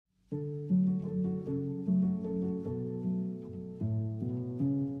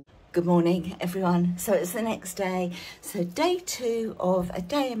Good morning, everyone. So it's the next day. So day 2 of a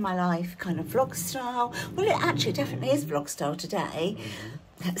day in my life, kind of vlog style. Well, it actually definitely is vlog style today.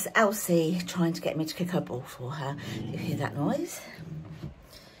 That's Elsie trying to get me to kick her ball for her. You hear that noise?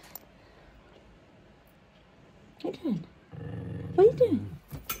 What are you doing? What are you doing?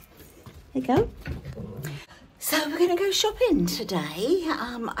 There you go. So we're going to go shopping today.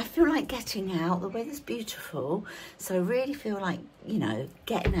 I feel like getting out. The weather's beautiful. So I really feel like, you know,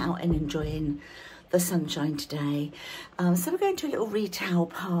 getting out and enjoying the sunshine today. So we're going to a little retail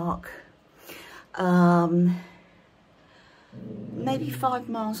park. Maybe 5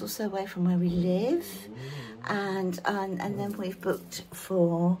 miles or so away from where we live. And then we've booked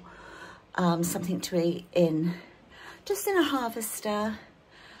for something to eat in just in a Harvester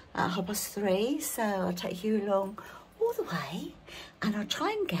at 3:30, so I'll take you along all the way and I'll try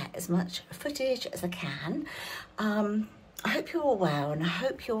and get as much footage as I can. I hope you're all well and I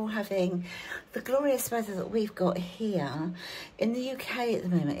hope you're having the glorious weather that we've got here in the UK at the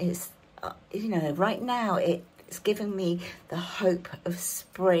moment. It's, you know, right now it's giving me the hope of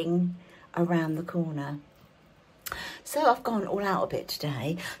spring around the corner. So I've gone all out a bit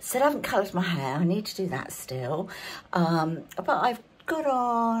today. Said I haven't coloured my hair, I need to do that still. But I've got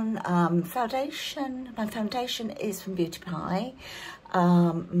on foundation. My foundation is from Beauty Pie.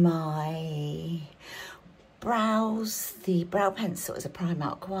 My brows, the brow pencil is a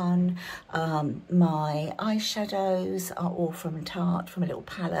Primark one. My eyeshadows are all from Tarte, from a little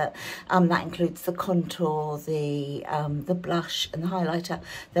palette. That includes the contour, the blush and the highlighter.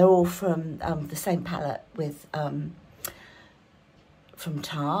 They're all from the same palette with from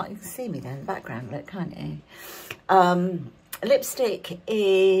Tarte. You can see me there in the background, look, can't you? Lipstick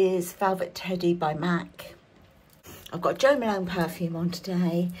is Velvet Teddy by Maxx. I've got Jo Malone perfume on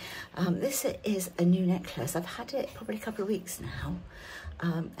today. This is a new necklace. I've had it probably a couple of weeks now.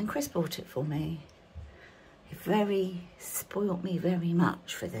 And Chris bought it for me. He spoilt me very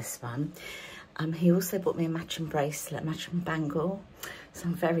much for this one. He also bought me a matching bracelet, a matching bangle. So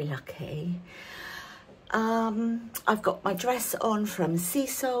I'm very lucky. I've got my dress on from Sea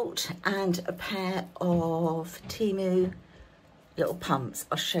Salt and a pair of Temu little pumps.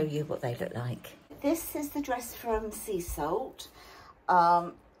 I'll show you what they look like. This is the dress from Sea Salt.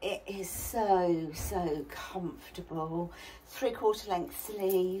 It is so comfortable. 3/4 length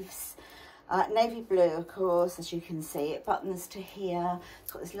sleeves, navy blue, of course, as you can see. It buttons to here.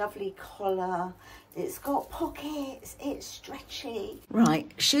 It's got this lovely collar. It's got pockets. It's stretchy.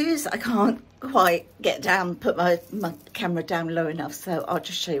 Right, shoes I can't quite get down, put my camera down low enough, so I'll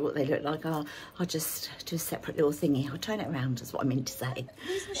just show you what they look like. I'll just do a separate little thingy. I'll turn it around is what I mean to say.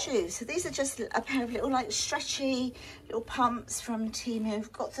 These are shoes. So these are just a pair of little like stretchy little pumps from Temu.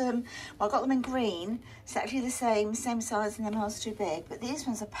 I've got them, well, I got them in green. It's actually the same size and they're miles too big, but these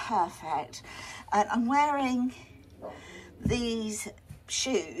ones are perfect. And I'm wearing these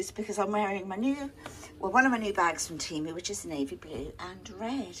shoes because I'm wearing my new, well, one of my new bags from Temu, which is navy blue and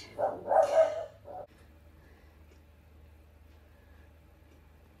red.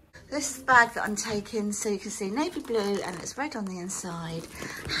 This is the bag that I'm taking, so you can see navy blue and it's red on the inside,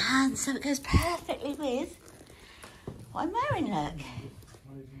 and so it goes perfectly with what I'm wearing. Look.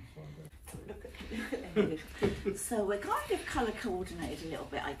 So we're kind of colour coordinated a little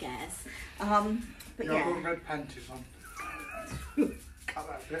bit, I guess. But yeah, I've got red panties on.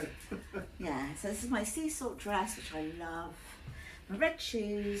 Yeah, so this is my Sea Salt dress, which I love. My red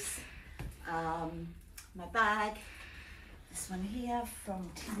shoes, my bag, this one here from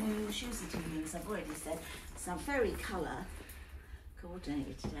Temu, shoes and Temu, as I've already said. So I'm very colour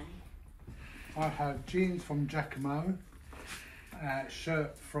coordinated today. I have jeans from Giacomo,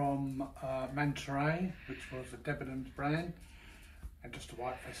 shirt from Mantaray, which was a Debenhams brand, and just a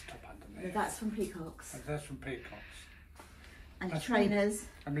white vest top underneath. That's from Peacocks. And that's from Peacocks. And your trainers.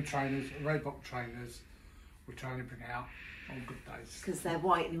 And my trainers, Reebok trainers, which I only bring out on good days. Because they're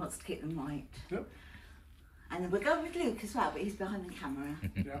white and he wants to keep them white. Yep. And then we're going with Luke as well, but he's behind the camera.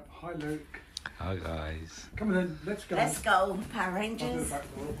 Yep. Hi, Luke. Hi, guys. Come on then, let's go. Let's go, Power Rangers.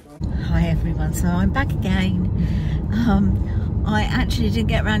 Hi everyone, so I'm back again. I actually didn't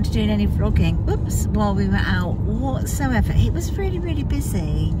get around to doing any vlogging, while we were out whatsoever. It was really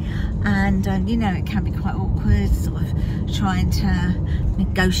busy, and you know, it can be quite awkward sort of trying to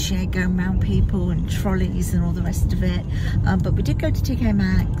negotiate going around people and trolleys and all the rest of it, but we did go to TK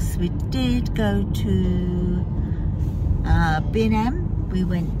Maxx, we did go to B&M, we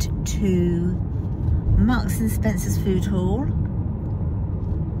went to Marks and Spencer's food hall,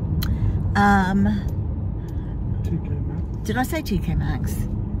 did I say TK Maxx?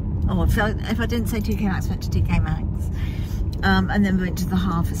 Oh, if I didn't say TK Maxx, I went to TK Maxx. and then we went to the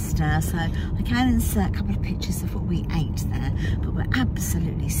Harvester, so I can insert a couple of pictures of what we ate there, but we're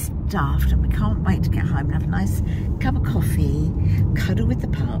absolutely stuffed and we can't wait to get home and have a nice cup of coffee, cuddle with the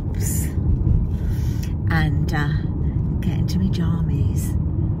pups, and get into my jammies.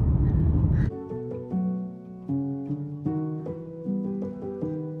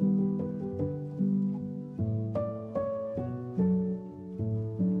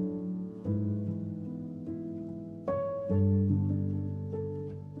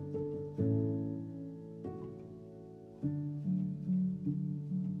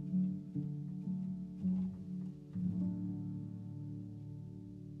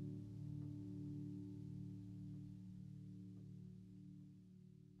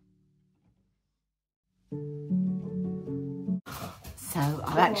 So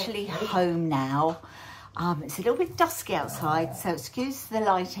I'm actually home now. It's a little bit dusky outside, so excuse the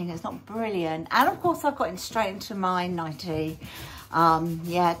lighting, it's not brilliant. And of course I've gotten straight into my nightie.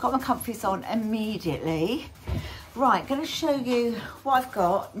 Yeah, got my comfies on immediately. Right, going to show you what I've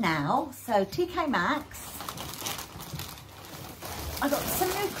got now. So TK Maxx. I got some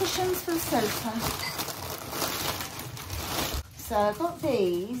new cushions for the sofa. So I've got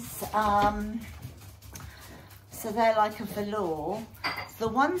these. So they're like a velour. The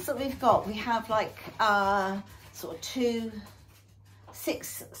ones that we've got, we have like sort of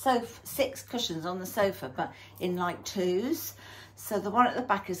six cushions on the sofa, but in like twos. So the one at the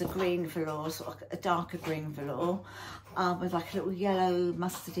back is a green velour, sort of a darker green velour, with like a little yellow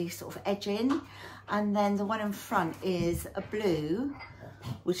mustardy sort of edging. And then the one in front is a blue,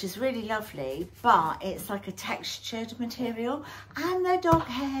 which is really lovely, but it's like a textured material and the dog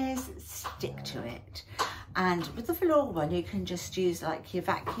hairs stick to it. And with the velour one, you can just use like your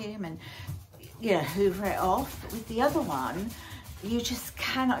vacuum and, you know, hoover it off. With the other one, you just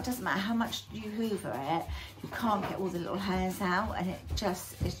cannot, it doesn't matter how much you hoover it, you can't get all the little hairs out, and it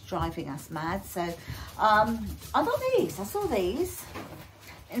just is driving us mad. So I got these, I saw these.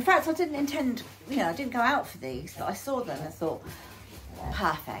 In fact, I didn't intend, you know, I didn't go out for these, but I saw them and I thought,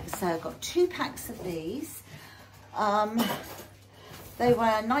 perfect. So I've got 2 packs of these. They were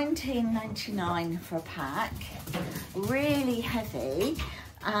 $19.99 for a pack, really heavy,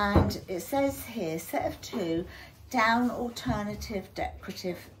 and it says here, set of 2 down alternative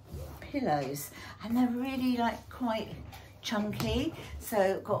decorative pillows, and they're really like quite chunky.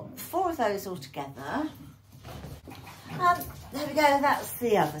 So got 4 of those all together. There we go, that's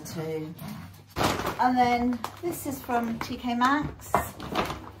the other 2. And then this is from TK Maxx.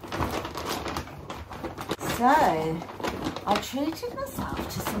 So I treated myself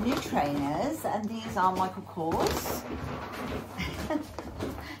to some new trainers, and these are Michael Kors.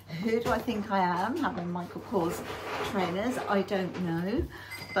 Who do I think I am having Michael Kors trainers? I don't know,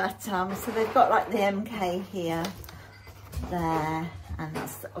 but so they've got like the MK here, there, and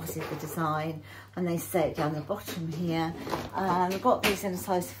that's obviously the design, and they say it down the bottom here. I've got these in a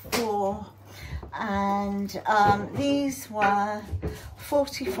size 4, and these were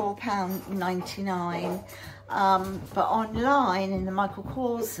 £44.99. But online in the Michael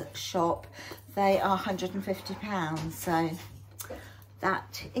Kors shop, they are £150. So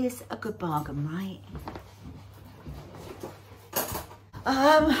that is a good bargain, right?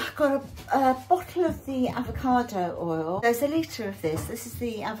 Got a bottle of the avocado oil. There's a litre of this. This is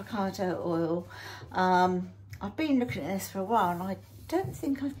the avocado oil. I've been looking at this for a while and I don't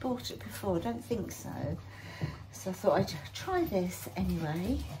think I've bought it before. I don't think so. So I thought I'd try this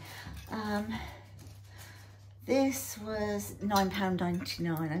anyway. This was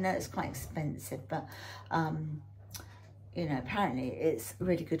 £9.99. I know it's quite expensive, but you know, apparently it's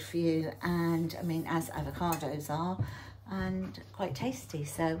really good for you, and I mean, as avocados are, and quite tasty,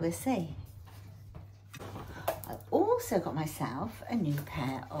 so we'll see. I also got myself a new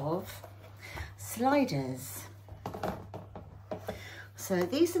pair of sliders. So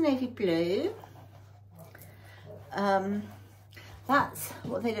these are navy blue. That's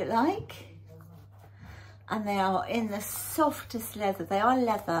what they look like. And they are in the softest leather. They are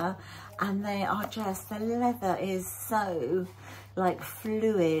leather, and they are just, the leather is so like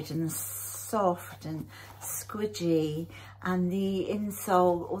fluid and soft and squidgy, and the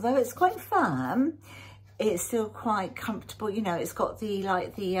insole, although it's quite firm, it's still quite comfortable. You know, it's got the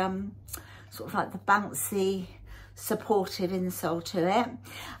like the sort of like the bouncy supportive insole to it.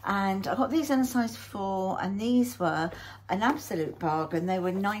 And I got these in a size 4, and these were an absolute bargain. They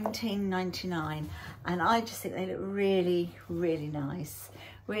were $19.99, and I just think they look really, really nice,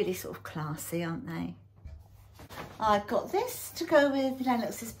 really sort of classy, aren't they? I got this to go with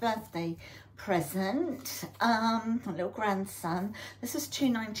Lennox's birthday present. My little grandson. This was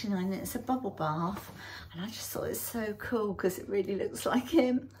 £2.99. It's a bubble bath, and I just thought it's so cool because it really looks like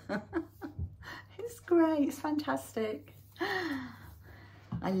him. It's great. It's fantastic.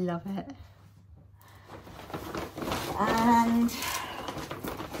 I love it. And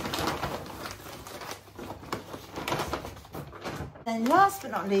then last but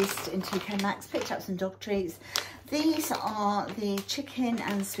not least, in TK Maxx, picked up some dog treats. These are the chicken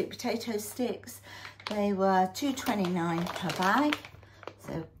and sweet potato sticks. They were £2.29 per bag.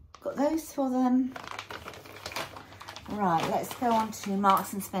 So got those for them. Right, let's go on to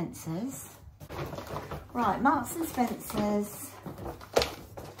Marks and Spencer's. Right, Marks and Spencer's.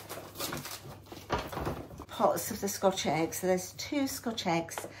 Pots of the Scotch eggs. So there's 2 Scotch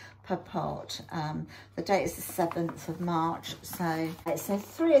eggs per pot. The date is the 7th of March. So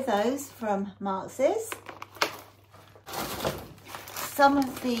 3 of those from Maxx's. Some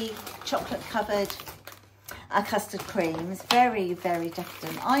of the chocolate covered custard creams, very, very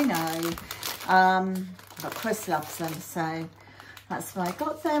decadent, I know, but Chris loves them, so that's why I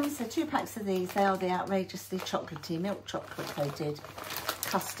got them. So 2 packs of these. They are the outrageously chocolatey, milk chocolate coated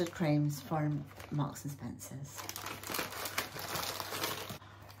custard creams from Marks and Spencer's.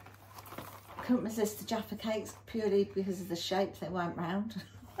 Couldn't resist the Jaffa cakes purely because of the shape. They weren't round.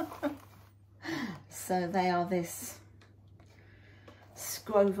 So they are this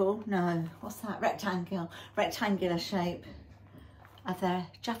scroval, no, what's that, rectangular shape of their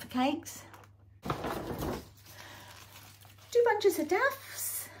Jaffa cakes. 2 bunches of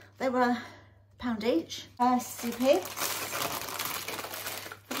daffs. They were £1 each. Percy pigs.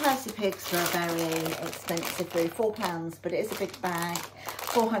 The Percy pigs were very expensive, really, £4, but it is a big bag,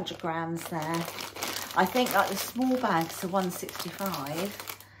 400 grams there. I think like the small bags are £1.65.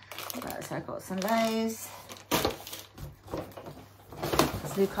 So I got some of those.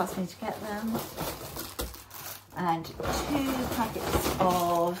 Luke asked me to get them, and 2 packets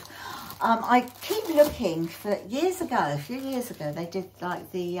of I keep looking for a few years ago they did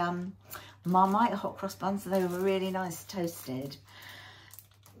like the Marmite hot cross buns. They were really nice toasted.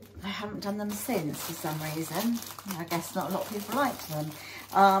 They haven't done them since for some reason. I guess not a lot of people liked them,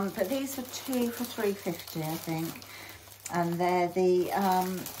 but these were 2 for £3.50 I think, and they're the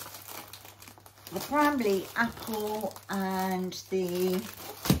Bramley apple and the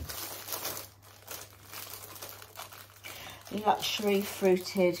luxury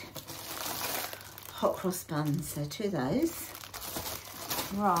fruited hot cross buns. So 2 of those.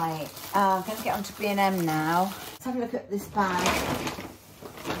 Right, I'm going to get on to B&M now. Let's have a look at this bag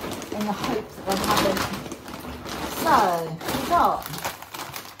in the hope that they haven't. So we've got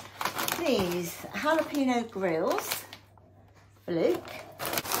these jalapeno grills for Luke.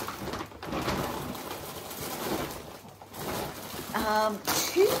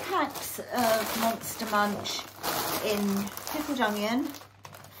 2 packs of Monster Munch in pickled onion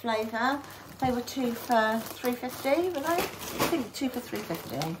flavour. They were 2 for £3.50, were they? I think 2 for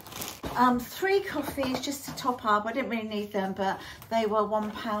 £3.50. 3 coffees just to top up. I didn't really need them, but they were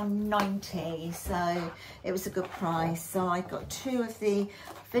 £1.90, so it was a good price. So I got 2 of the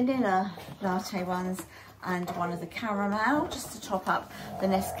vanilla latte ones and 1 of the caramel, just to top up the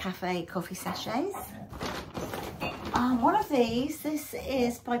Nescafe coffee sachets. One of these, this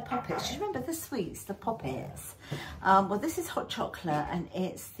is by Poppets. Do you remember the sweets, the Poppets? Well, this is hot chocolate and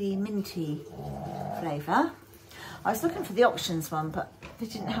it's the minty flavour. I was looking for the options one, but they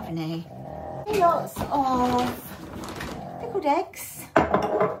didn't have any. Lots of pickled eggs.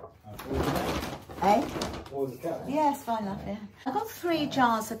 Eh? Yes, fine, love, yeah. I got 3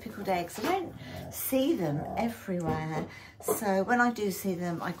 jars of pickled eggs. I don't see them everywhere, so when I do see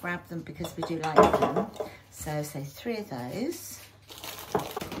them, I grab them because we do like them. So say 3 of those.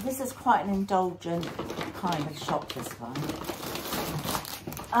 This is quite an indulgent kind of shop, this one.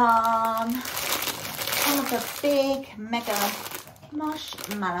 Some of the big mega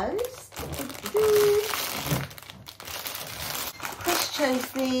marshmallows. Chris chose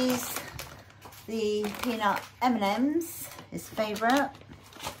these. The peanut M&Ms, his favourite.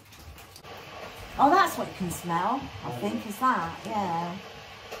 Oh, that's what you can smell, I think, is that, yeah.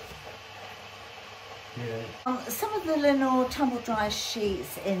 Yeah. Some of the Lenore tumble dry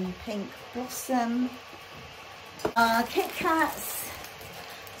sheets in pink blossom. Kit Kats.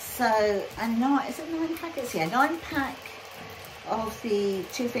 So, and 9, is it 9 packets? Yeah, 9 pack of the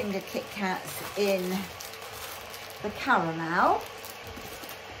 2-finger Kit Kats in the caramel.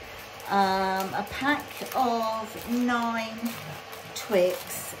 A pack of 9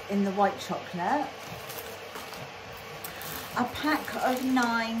 Twix in the white chocolate. A pack of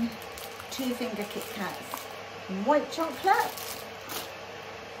 9 2-finger Kit Kats in white chocolate.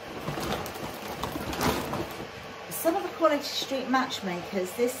 Quality Street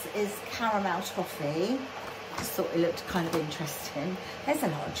Matchmakers. This is caramel toffee. Just thought it looked kind of interesting. There's a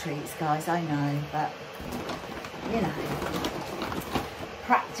lot of treats, guys, I know, but you know,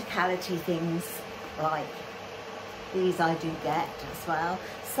 practicality things like these I do get as well.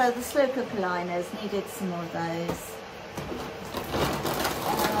 So the slow cooker liners, needed some more of those.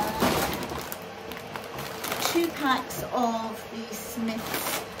 2 packs of the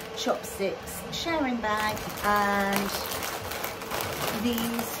Smith's chopsticks sharing bag, and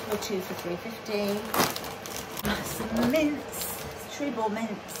these were 2 for £3.50. Some mints, tree ball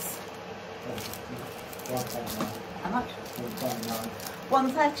mints. How much?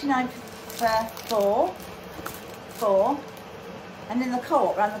 £1.39 for four. And in the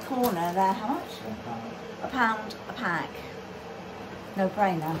co-op around the corner there, how much? £1 a pack. No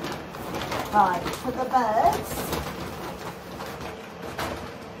brainer. Right, for the birds.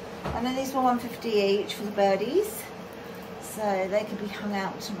 And then these were £1.50 each for the birdies. So they can be hung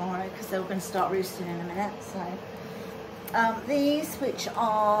out tomorrow because they're going to start roosting in a minute. So these, which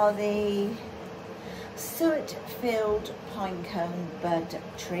are the suet-filled pinecone bird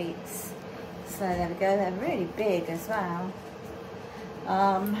treats. So there we go. They're really big as well.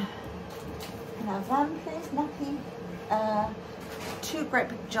 Can I have one, please? Nucky. 2 great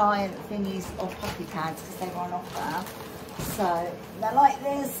big giant thingies of puppy pads because they were on offer. So they're like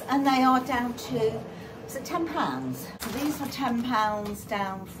this, and they are down to, was it £10? So these were £10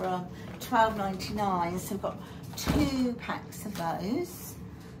 down from £12.99. So we've got 2 packs of those.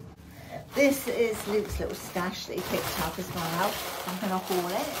 This is Luke's little stash that he picked up as well. I'm going to haul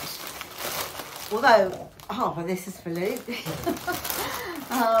it. Although, well, this is for Luke.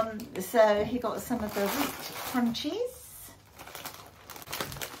 So he got some of the wheat crunchies.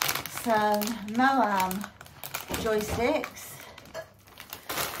 Some Moam joysticks.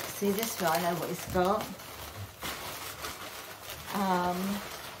 See this one, I know what he's got.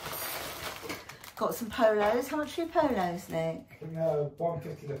 Got some polos. How much are your polos, Luke?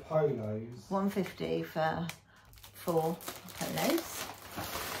 £1.50 the polos. £1.50 for 4 polos.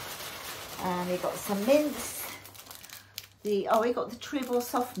 And we got some mints. We got the Tribal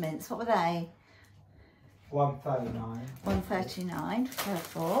soft mints. What were they? £1.39. £1.39 for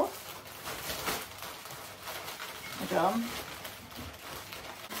 4. Hold on.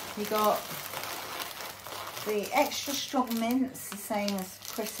 We got the extra strong mints, the same as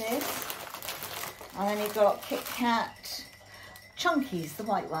Chris's. And then you got Kit Kat Chunkies, the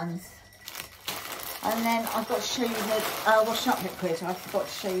white ones. And then I've got to show you the washing up liquid. I forgot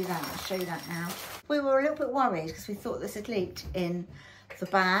to show you that. I'll show you that now. We were a little bit worried because we thought this had leaked in the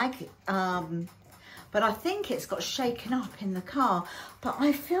bag. But I think it's got shaken up in the car. But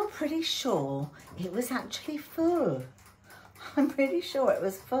I feel pretty sure it was actually full. I'm pretty sure it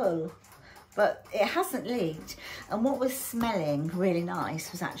was full. But it hasn't leaked. And what was smelling really nice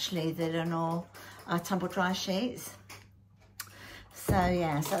was actually the Lenore tumble dry sheets. So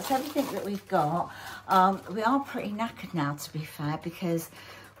yeah, so that's everything that we've got. We are pretty knackered now, to be fair, because,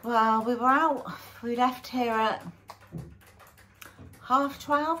 well, we left here at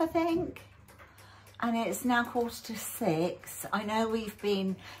 12:30, I think. And it's now 6:45. I know we've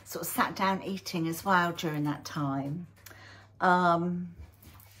been sort of sat down eating as well during that time.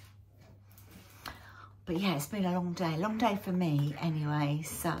 But yeah, it's been a long day for me anyway.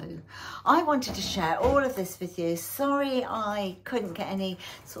 So I wanted to share all of this with you. Sorry I couldn't get any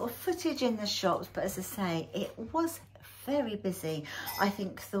sort of footage in the shops, but as I say, it was very busy. I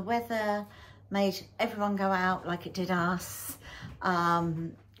think the weather made everyone go out like it did us.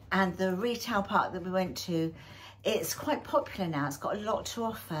 And the retail park that we went to, it's quite popular now. It's got a lot to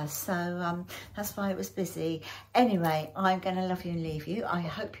offer. So that's why it was busy. Anyway, I'm going to love you and leave you. I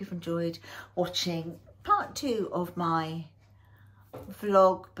hope you've enjoyed watching part 2 of my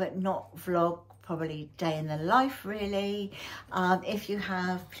vlog, but not vlog, probably day in the life really. If you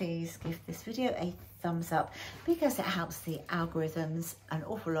have, please give this video a thumbs up because it helps the algorithms an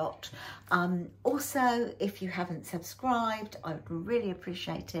awful lot. Also, if you haven't subscribed, I would really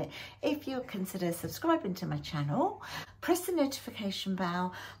appreciate it if you consider subscribing to my channel. Press the notification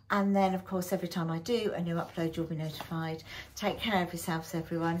bell, and then of course every time I do a new upload you'll be notified. Take care of yourselves,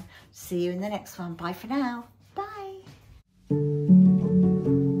 everyone. See you in the next one. Bye for now. Bye.